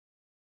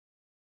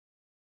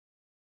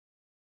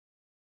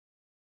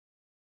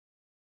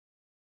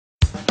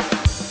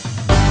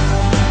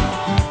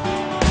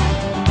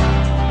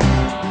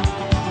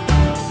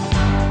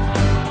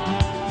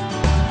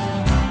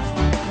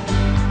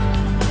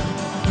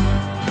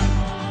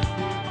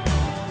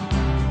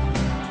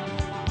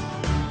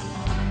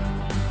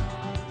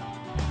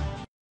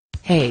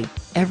Hey,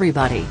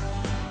 everybody.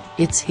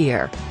 It's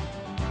here.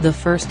 The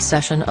first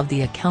session of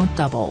the Account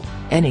Double,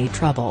 Any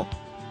Trouble?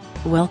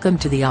 Welcome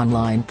to the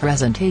online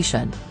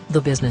presentation,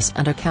 The Business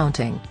and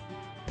Accounting.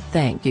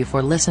 Thank you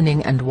for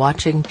listening and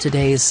watching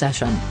today's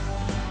session.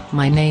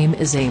 My name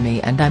is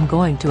Amy and I'm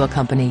going to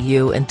accompany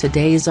you in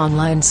today's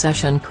online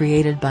session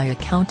created by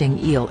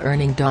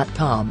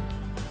accountingearning.com.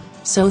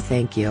 So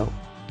thank you.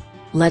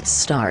 Let's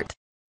start.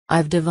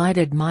 I've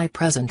divided my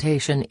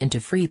presentation into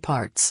 3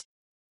 parts.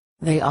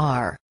 They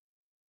are: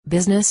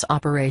 business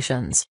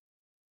operations,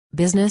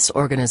 business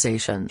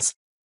organizations,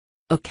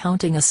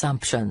 accounting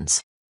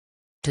assumptions.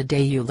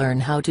 Today you learn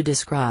how to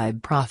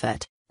describe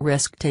profit,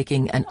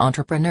 risk-taking and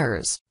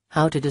entrepreneurs,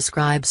 how to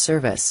describe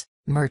service,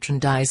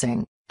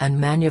 merchandising, and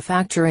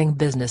manufacturing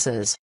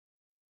businesses.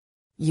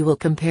 You will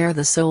compare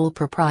the sole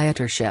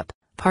proprietorship,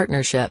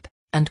 partnership,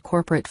 and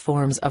corporate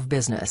forms of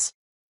business.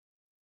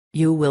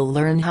 You will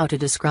learn how to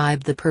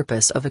describe the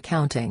purpose of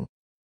accounting.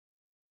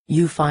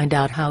 You find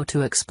out how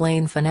to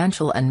explain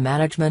financial and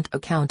management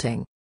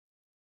accounting.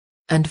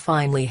 And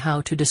finally,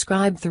 how to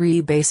describe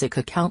 3 basic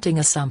accounting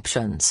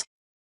assumptions.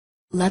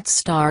 Let's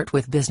start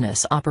with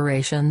business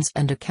operations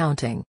and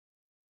accounting.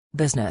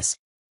 Business.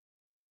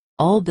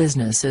 All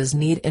businesses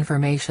need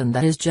information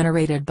that is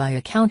generated by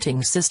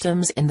accounting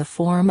systems in the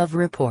form of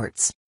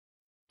reports.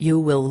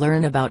 You will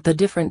learn about the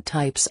different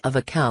types of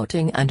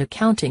accounting and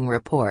accounting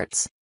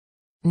reports.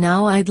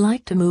 Now I'd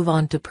like to move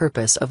on to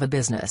purpose of a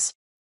business.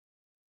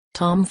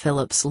 Tom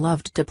Phillips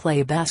loved to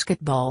play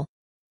basketball.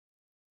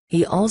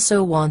 He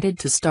also wanted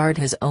to start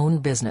his own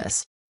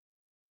business.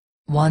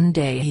 One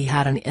day he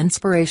had an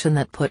inspiration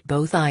that put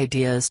both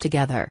ideas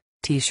together: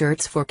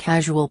 t-shirts for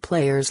casual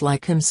players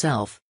like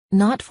himself,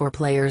 not for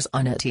players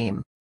on a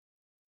team.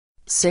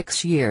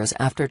 6 years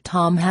after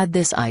Tom had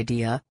this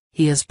idea,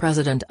 he is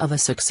president of a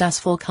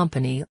successful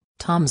company,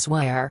 Tom's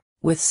Wear,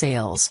 with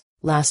sales,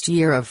 last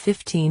year of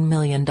 $15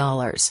 million.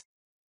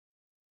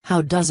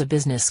 How does a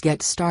business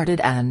get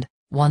started and,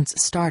 once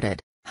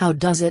started, how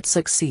does it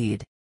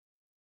succeed?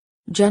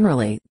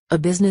 Generally, a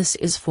business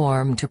is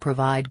formed to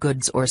provide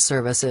goods or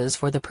services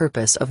for the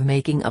purpose of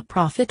making a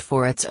profit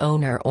for its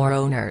owner or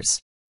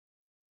owners.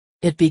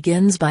 It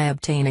begins by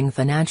obtaining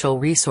financial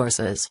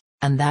resources,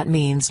 and that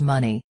means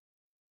money.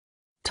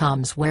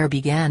 Tom's Wear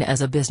began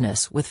as a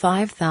business with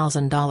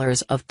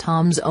 $5,000 of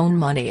Tom's own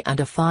money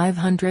and a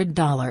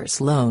 $500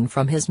 loan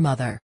from his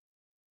mother.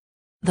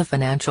 The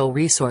financial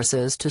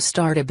resources to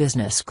start a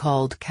business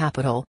called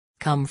capital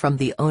come from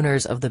the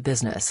owners of the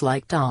business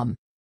like Tom.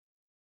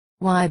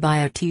 Why buy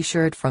a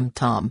t-shirt from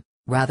Tom,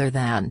 rather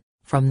than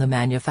from the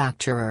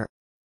manufacturer?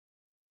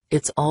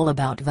 It's all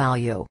about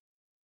value.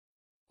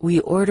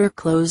 We order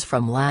clothes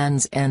from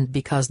Land's End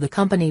because the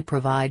company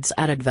provides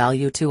added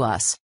value to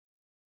us.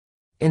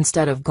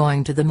 Instead of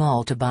going to the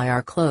mall to buy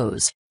our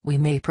clothes, we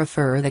may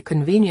prefer the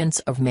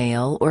convenience of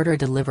mail order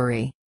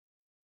delivery.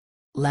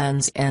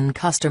 Land's End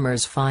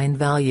customers find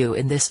value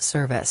in this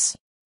service.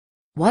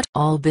 What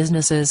all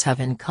businesses have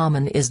in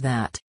common is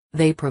that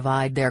they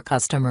provide their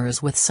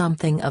customers with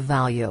something of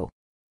value.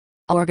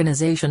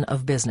 Organization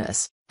of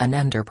business, an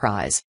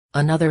enterprise,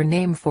 another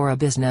name for a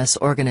business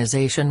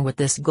organization with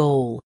this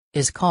goal,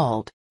 is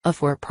called a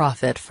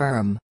for-profit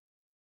firm.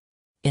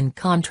 In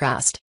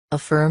contrast, a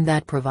firm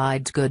that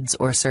provides goods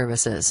or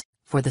services,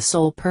 for the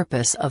sole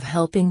purpose of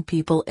helping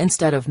people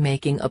instead of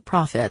making a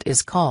profit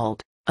is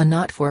called a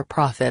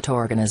not-for-profit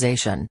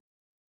organization.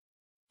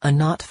 A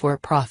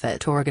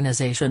not-for-profit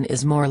organization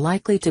is more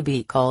likely to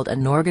be called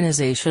an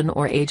organization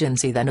or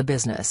agency than a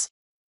business.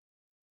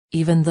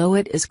 Even though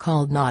it is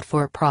called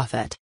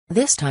not-for-profit,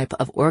 this type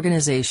of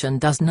organization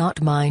does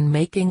not mind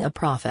making a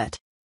profit.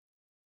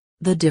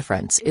 The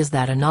difference is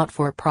that a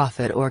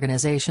not-for-profit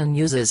organization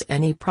uses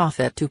any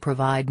profit to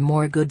provide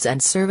more goods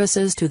and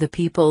services to the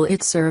people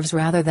it serves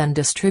rather than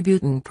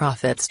distributing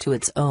profits to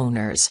its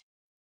owners.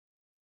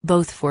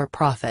 Both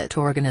for-profit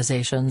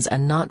organizations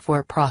and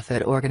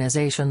not-for-profit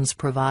organizations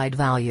provide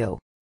value.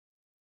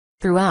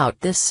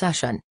 Throughout this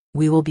session,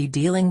 we will be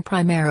dealing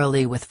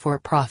primarily with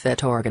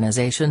for-profit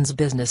organizations'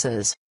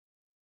 businesses.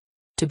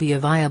 To be a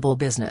viable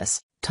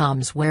business,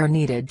 Tom's Wear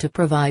needed to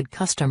provide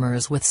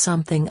customers with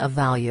something of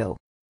value.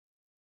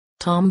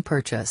 Tom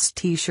purchased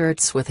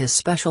t-shirts with his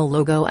special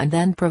logo and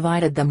then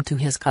provided them to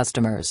his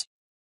customers.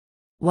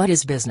 What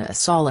is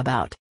business all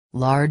about?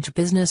 Large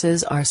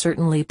businesses are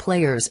certainly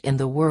players in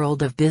the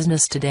world of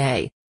business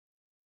today.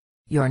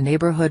 Your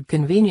neighborhood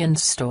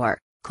convenience store,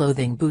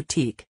 clothing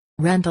boutique,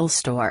 rental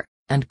store,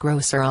 and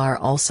grocer are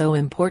also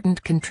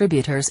important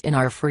contributors in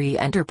our free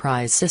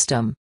enterprise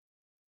system.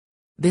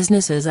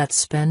 Businesses that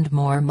spend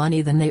more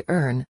money than they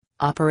earn,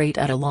 operate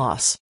at a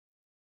loss.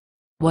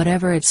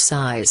 Whatever its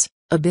size,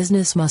 a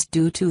business must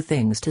do 2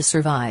 things to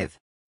survive.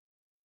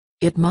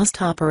 It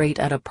must operate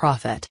at a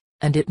profit,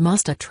 and it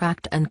must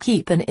attract and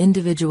keep an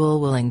individual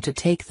willing to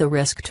take the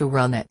risk to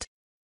run it.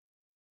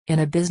 In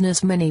a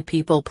business, many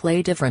people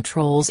play different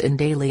roles in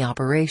daily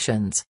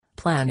operations,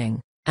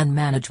 planning, and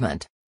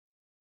management.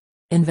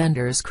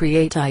 Inventors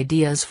create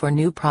ideas for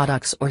new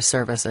products or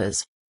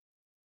services.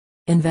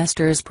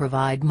 Investors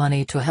provide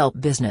money to help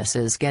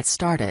businesses get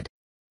started.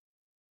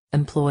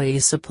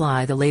 Employees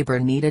supply the labor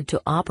needed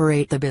to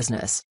operate the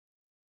business.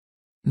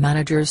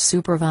 Managers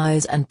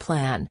supervise and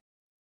plan.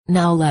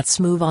 Now let's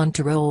move on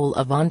to role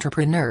of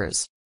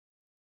entrepreneurs.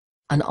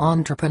 An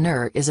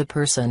entrepreneur is a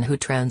person who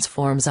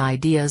transforms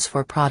ideas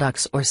for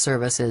products or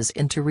services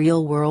into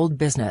real-world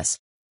business.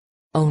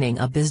 Owning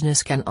a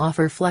business can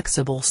offer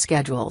flexible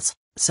schedules,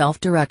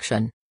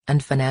 self-direction,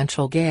 and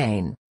financial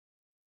gain.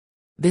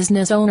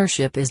 Business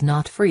ownership is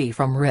not free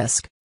from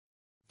risk.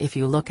 If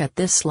you look at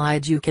this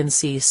slide, you can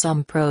see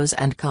some pros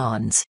and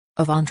cons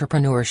of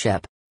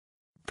entrepreneurship.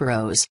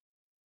 Pros.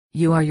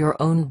 You are your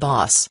own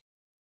boss.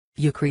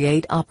 You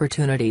create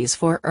opportunities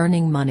for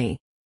earning money.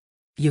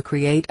 You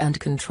create and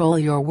control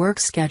your work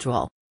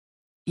schedule.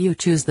 You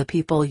choose the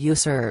people you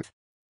serve.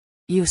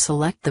 You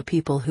select the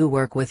people who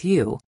work with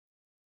you.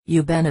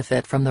 You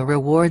benefit from the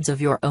rewards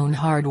of your own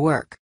hard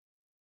work.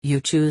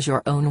 You choose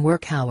your own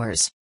work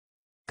hours.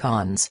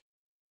 Cons.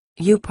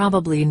 You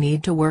probably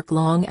need to work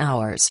long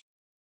hours.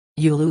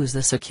 You lose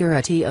the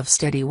security of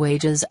steady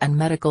wages and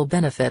medical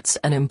benefits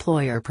an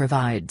employer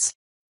provides.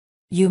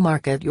 You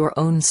market your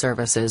own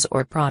services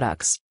or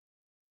products.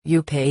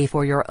 You pay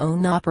for your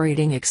own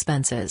operating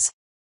expenses.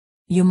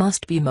 You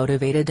must be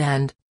motivated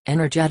and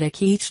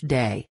energetic each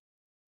day.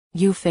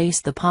 You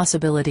face the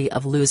possibility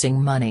of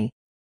losing money.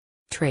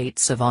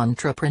 Traits of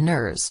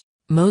entrepreneurs.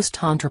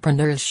 Most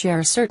entrepreneurs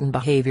share certain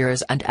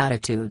behaviors and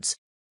attitudes.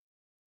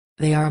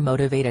 They are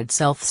motivated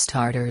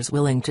self-starters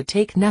willing to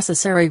take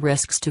necessary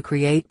risks to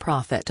create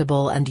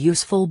profitable and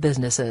useful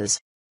businesses.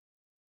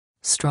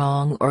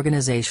 Strong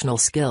organizational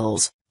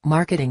skills,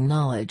 marketing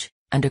knowledge,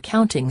 and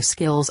accounting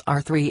skills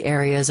are 3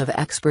 areas of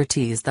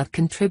expertise that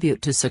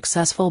contribute to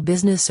successful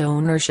business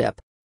ownership.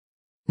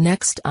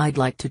 Next, I'd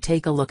like to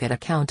take a look at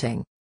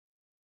accounting.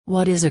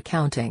 What is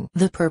accounting?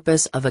 The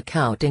purpose of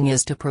accounting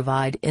is to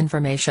provide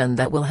information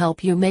that will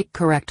help you make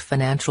correct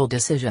financial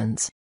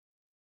decisions.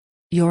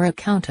 Your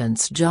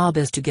accountant's job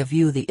is to give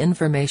you the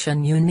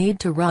information you need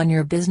to run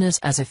your business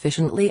as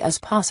efficiently as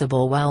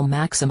possible while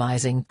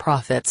maximizing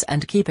profits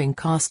and keeping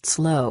costs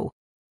low.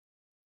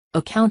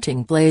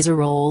 Accounting plays a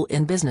role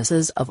in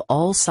businesses of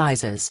all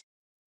sizes.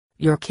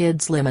 Your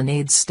kid's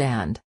lemonade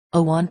stand,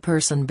 a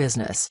one-person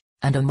business,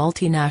 and a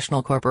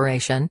multinational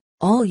corporation,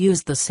 all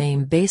use the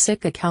same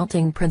basic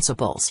accounting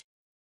principles.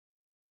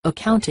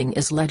 Accounting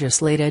is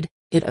legislated,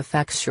 it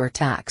affects your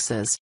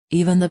taxes,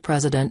 even the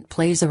president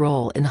plays a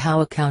role in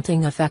how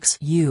accounting affects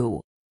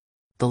you.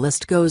 The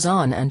list goes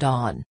on and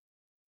on.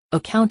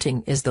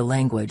 Accounting is the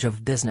language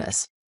of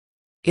business.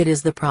 It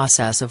is the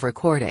process of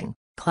recording,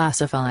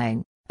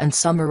 classifying, and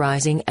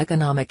summarizing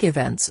economic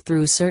events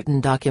through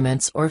certain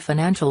documents or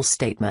financial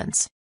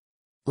statements.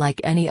 Like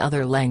any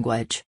other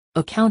language,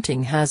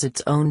 accounting has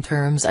its own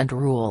terms and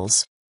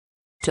rules.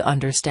 To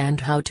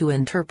understand how to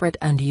interpret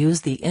and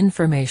use the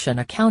information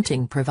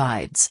accounting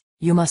provides,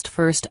 you must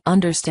first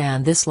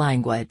understand this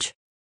language.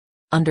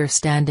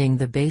 Understanding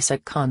the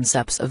basic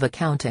concepts of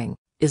accounting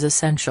is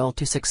essential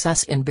to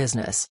success in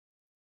business.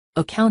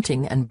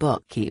 Accounting and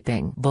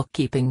bookkeeping.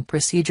 Bookkeeping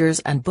procedures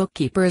and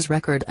bookkeepers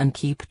record and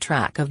keep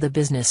track of the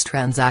business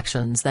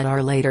transactions that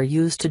are later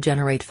used to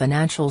generate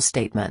financial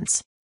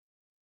statements.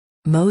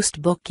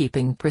 Most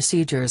bookkeeping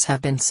procedures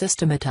have been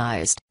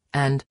systematized,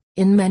 and,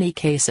 in many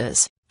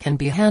cases, can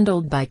be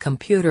handled by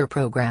computer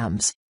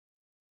programs.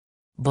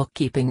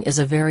 Bookkeeping is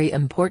a very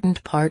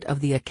important part of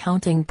the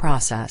accounting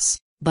process,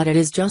 but it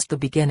is just the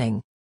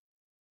beginning.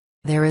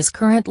 There is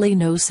currently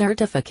no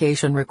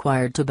certification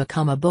required to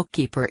become a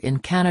bookkeeper in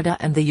Canada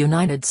and the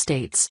United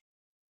States.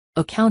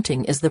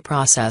 Accounting is the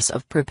process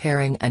of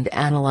preparing and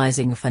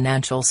analyzing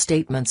financial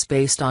statements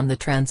based on the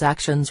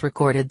transactions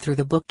recorded through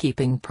the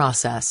bookkeeping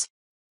process.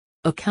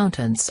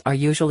 Accountants are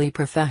usually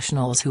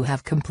professionals who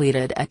have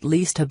completed at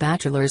least a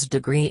bachelor's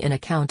degree in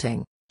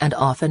accounting, and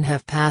often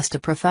have passed a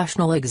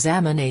professional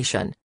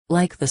examination,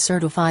 like the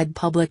Certified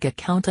Public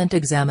Accountant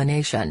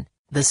Examination,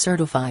 the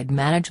Certified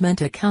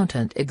Management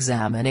Accountant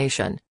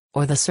Examination,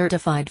 or the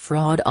Certified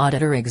Fraud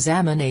Auditor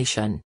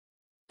Examination.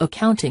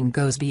 Accounting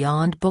goes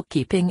beyond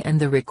bookkeeping and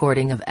the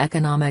recording of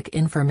economic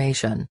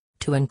information,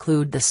 to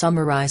include the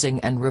summarizing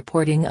and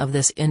reporting of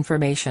this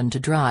information to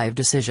drive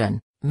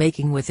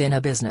decision-making within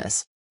a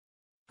business.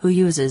 Who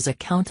uses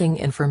accounting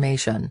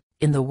information?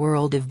 In the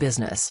world of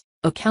business,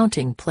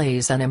 accounting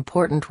plays an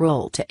important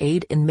role to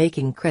aid in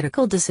making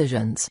critical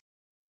decisions.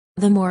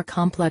 The more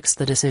complex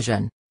the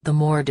decision, the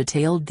more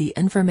detailed the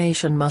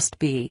information must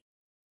be.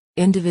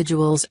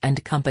 Individuals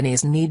and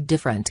companies need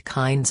different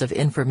kinds of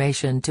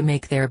information to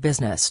make their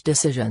business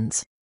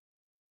decisions.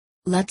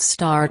 Let's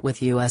start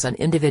with you as an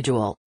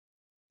individual.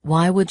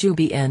 Why would you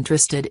be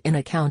interested in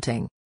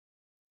accounting?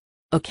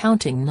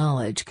 Accounting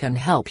knowledge can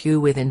help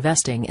you with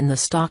investing in the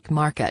stock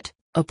market,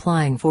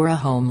 applying for a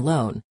home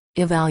loan,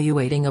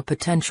 evaluating a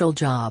potential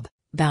job,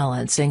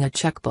 balancing a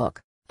checkbook,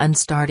 and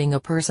starting a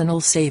personal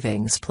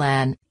savings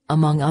plan,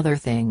 among other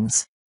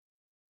things.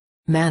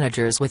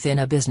 Managers within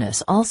a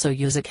business also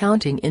use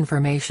accounting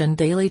information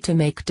daily to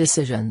make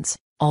decisions,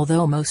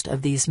 although most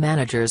of these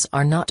managers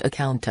are not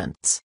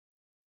accountants.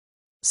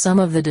 Some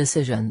of the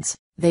decisions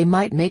they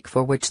might make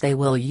for which they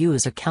will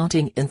use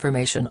accounting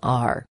information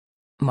are: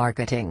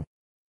 marketing.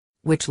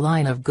 Which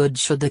line of goods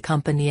should the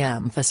company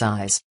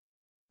emphasize?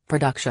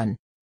 Production.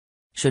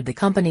 Should the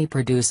company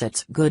produce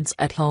its goods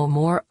at home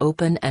or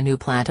open a new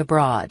plant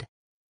abroad?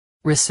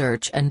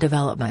 Research and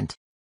development.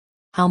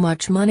 How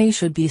much money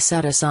should be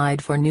set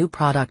aside for new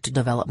product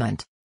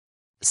development?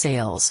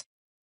 Sales.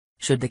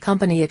 Should the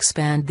company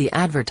expand the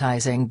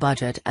advertising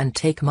budget and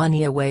take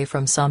money away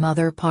from some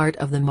other part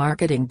of the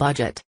marketing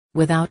budget?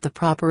 Without the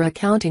proper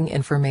accounting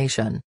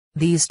information,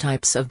 these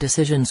types of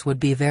decisions would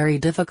be very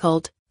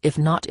difficult, if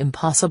not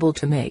impossible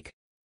to make.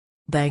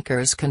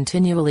 Bankers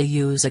continually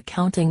use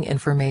accounting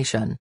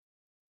information.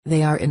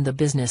 They are in the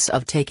business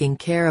of taking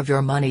care of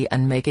your money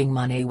and making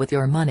money with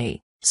your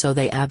money, so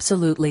they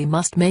absolutely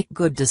must make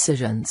good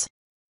decisions.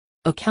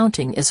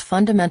 Accounting is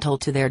fundamental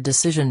to their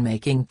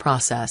decision-making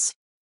process.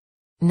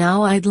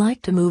 Now I'd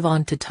like to move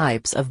on to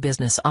types of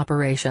business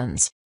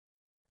operations.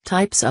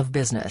 Types of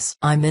business.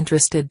 I'm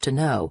interested to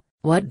know,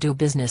 what do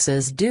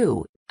businesses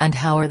do, and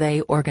how are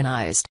they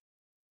organized?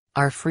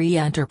 Our free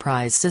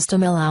enterprise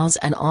system allows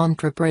an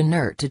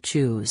entrepreneur to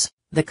choose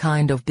the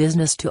kind of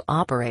business to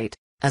operate,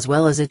 as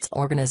well as its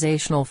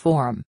organizational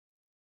form.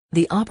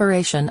 The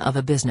operation of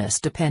a business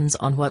depends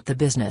on what the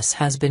business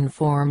has been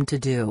formed to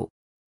do.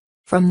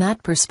 From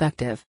that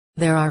perspective,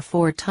 there are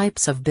 4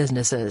 types of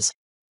businesses: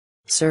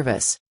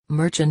 service,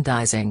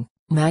 merchandising,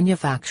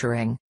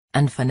 manufacturing,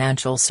 and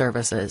financial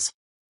services.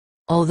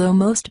 Although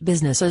most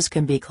businesses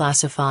can be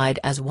classified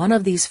as one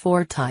of these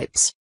 4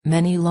 types,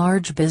 many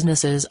large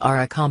businesses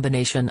are a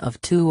combination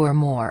of 2 or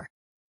more.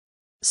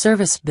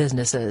 Service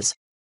businesses.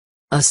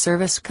 A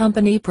service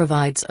company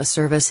provides a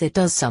service. It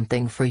does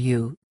something for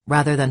you,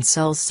 rather than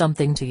sells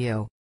something to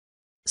you.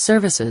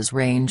 Services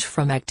range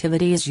from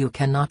activities you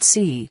cannot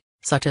see,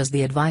 such as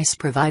the advice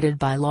provided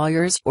by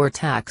lawyers or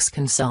tax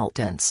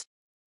consultants,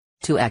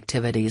 to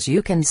activities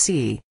you can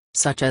see,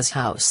 such as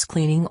house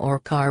cleaning or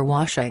car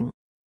washing.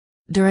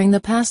 During the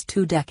past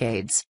 2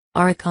 decades,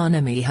 our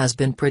economy has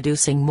been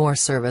producing more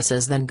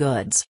services than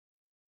goods.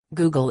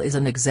 Google is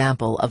an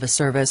example of a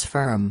service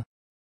firm.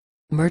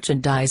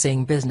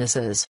 Merchandising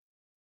businesses.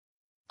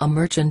 A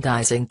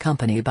merchandising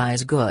company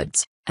buys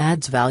goods,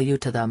 adds value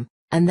to them,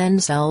 and then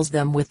sells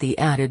them with the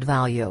added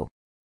value.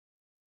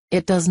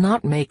 It does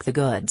not make the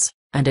goods,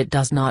 and it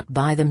does not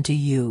buy them to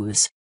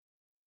use.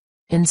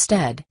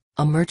 Instead,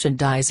 a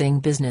merchandising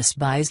business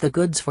buys the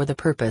goods for the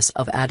purpose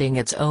of adding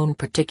its own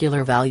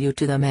particular value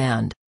to them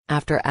and,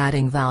 after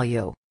adding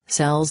value,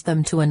 sells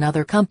them to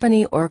another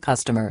company or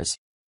customers.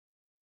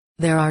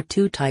 There are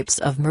 2 types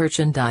of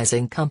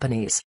merchandising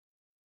companies.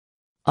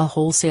 A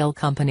wholesale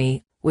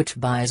company, which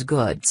buys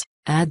goods,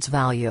 adds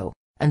value,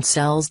 and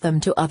sells them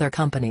to other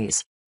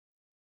companies.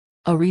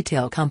 A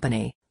retail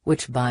company,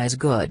 which buys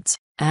goods,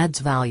 adds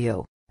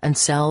value, and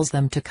sells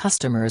them to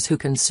customers who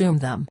consume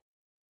them.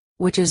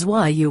 Which is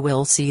why you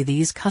will see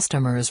these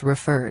customers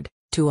referred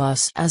to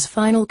us as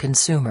final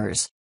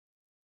consumers.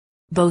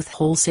 Both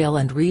wholesale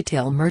and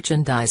retail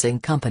merchandising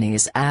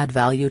companies add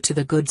value to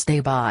the goods they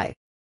buy.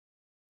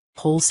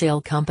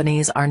 Wholesale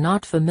companies are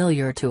not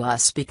familiar to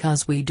us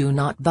because we do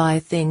not buy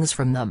things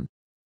from them.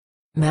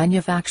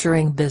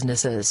 Manufacturing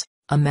businesses.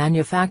 A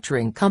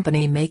manufacturing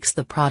company makes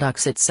the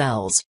products it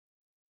sells.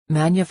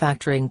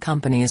 Manufacturing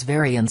companies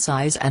vary in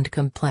size and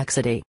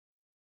complexity.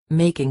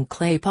 Making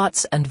clay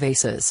pots and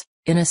vases,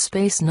 in a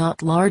space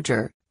not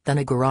larger than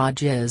a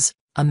garage, is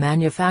a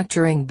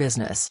manufacturing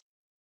business.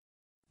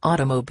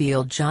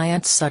 Automobile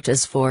giants such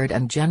as Ford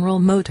and General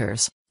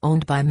Motors,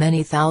 owned by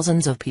many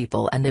thousands of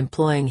people and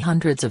employing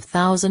hundreds of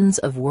thousands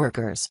of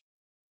workers.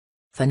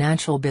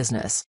 Financial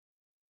business.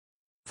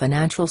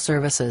 Financial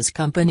services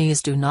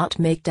companies do not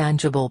make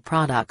tangible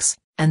products,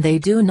 and they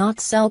do not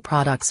sell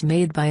products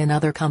made by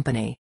another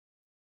company.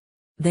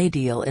 They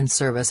deal in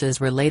services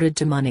related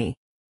to money.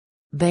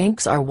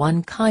 Banks are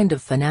one kind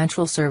of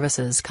financial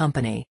services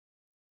company.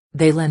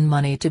 They lend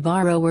money to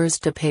borrowers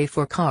to pay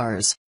for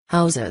cars,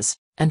 houses,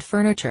 and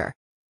furniture.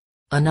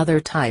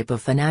 Another type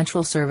of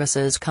financial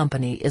services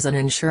company is an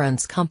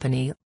insurance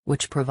company,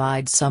 which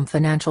provides some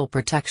financial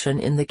protection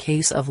in the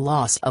case of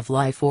loss of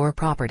life or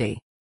property.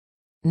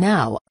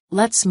 Now,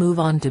 let's move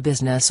on to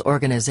business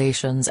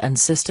organizations and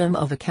system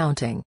of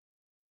accounting.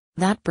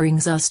 That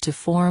brings us to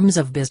forms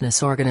of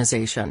business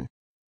organization.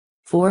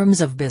 Forms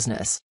of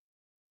business.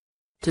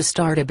 To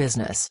start a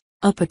business,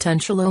 a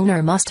potential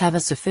owner must have a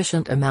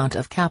sufficient amount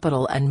of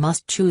capital and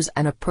must choose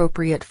an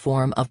appropriate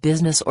form of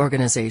business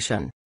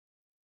organization.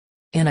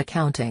 In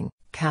accounting,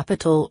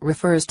 capital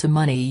refers to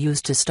money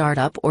used to start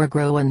up or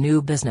grow a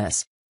new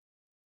business.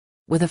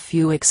 With a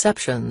few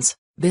exceptions,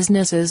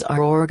 businesses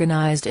are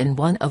organized in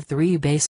one of 3 basic